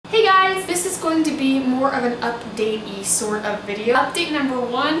going to be more of an update-y sort of video. Update number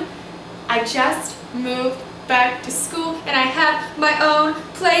 1, I just moved back to school and I have my own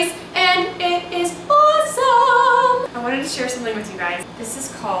place and it is awesome! I wanted to share something with you guys. This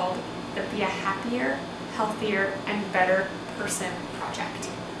is called the Be a Happier, Healthier, and Better Person Project.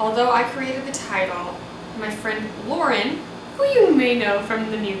 Although I created the title, my friend Lauren, who you may know from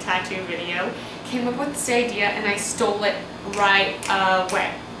the new tattoo video, came up with this idea and I stole it right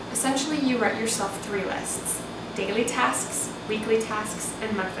away. Essentially, you write yourself 3 lists: daily tasks, weekly tasks,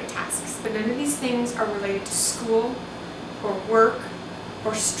 and monthly tasks. But none of these things are related to school or work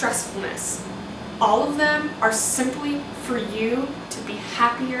or stressfulness. All of them are simply for you to be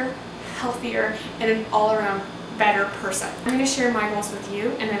happier, healthier, and an all-around better person. I'm going to share my goals with you,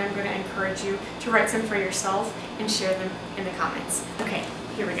 and then I'm going to encourage you to write some for yourself and share them in the comments. Okay,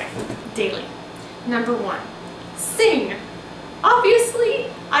 here we go. Daily. Number 1, sing. Obviously,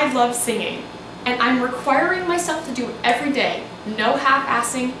 I love singing, and I'm requiring myself to do it every day. No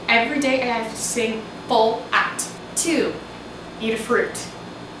half-assing. Every day I have to sing full out. 2, eat a fruit.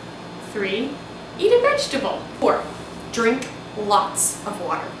 3, eat a vegetable. 4, drink lots of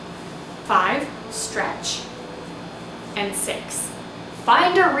water. 5, stretch. And 6,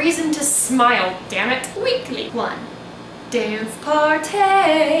 find a reason to smile, damn it. Weekly. 1, dance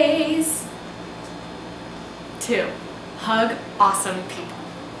parties. 2, hug awesome people.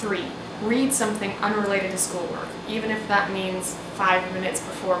 3, read something unrelated to schoolwork, even if that means 5 minutes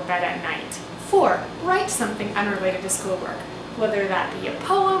before bed at night. 4, write something unrelated to schoolwork, whether that be a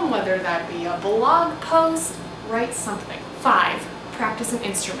poem, whether that be a blog post, write something. 5, practice an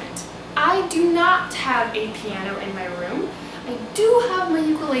instrument. I do not have a piano in my room. I do have my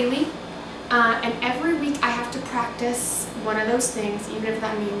ukulele, and every week I have to practice one of those things, even if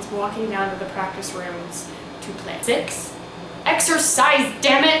that means walking down to the practice rooms to play. 6, exercise,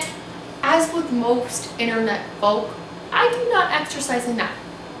 damn it! As with most internet folk, I do not exercise enough.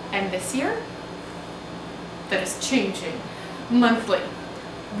 And this year, that is changing. Monthly.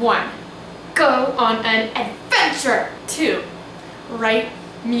 1, go on an adventure. 2, write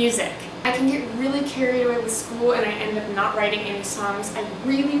music. I can get really carried away with school and I end up not writing any songs. I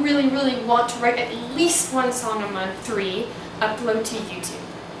really, really, really want to write at least 1 song a month. 3, upload to YouTube.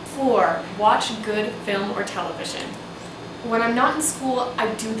 4, watch good film or television. When I'm not in school,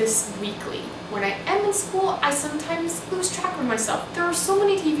 I do this weekly. When I am in school, I sometimes lose track of myself. There are so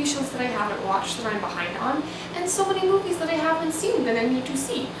many TV shows that I haven't watched that I'm behind on, and so many movies that I haven't seen that I need to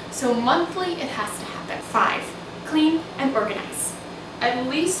see. So monthly, it has to happen. 5, clean and organize. At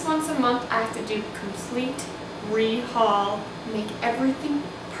least once a month, I have to do complete rehaul, make everything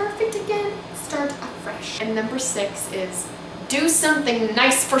perfect again, start afresh. And number 6 is do something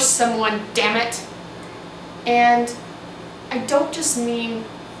nice for someone, damn it. And I don't just mean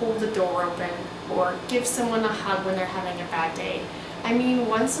hold the door open or give someone a hug when they're having a bad day. I mean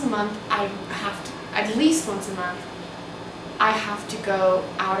once a month, I have to, at least once a month, I have to go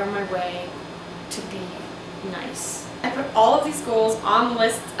out of my way to be nice. I put all of these goals on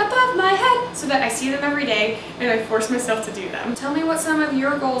lists above my head so that I see them every day and I force myself to do them. Tell me what some of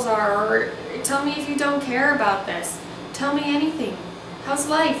your goals are, or tell me if you don't care about this. Tell me anything. How's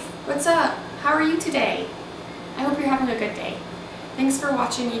life? What's up? How are you today? I hope you're having a good day. Thanks for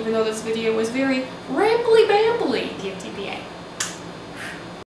watching, even though this video was very rambly-bambly. DFTBA.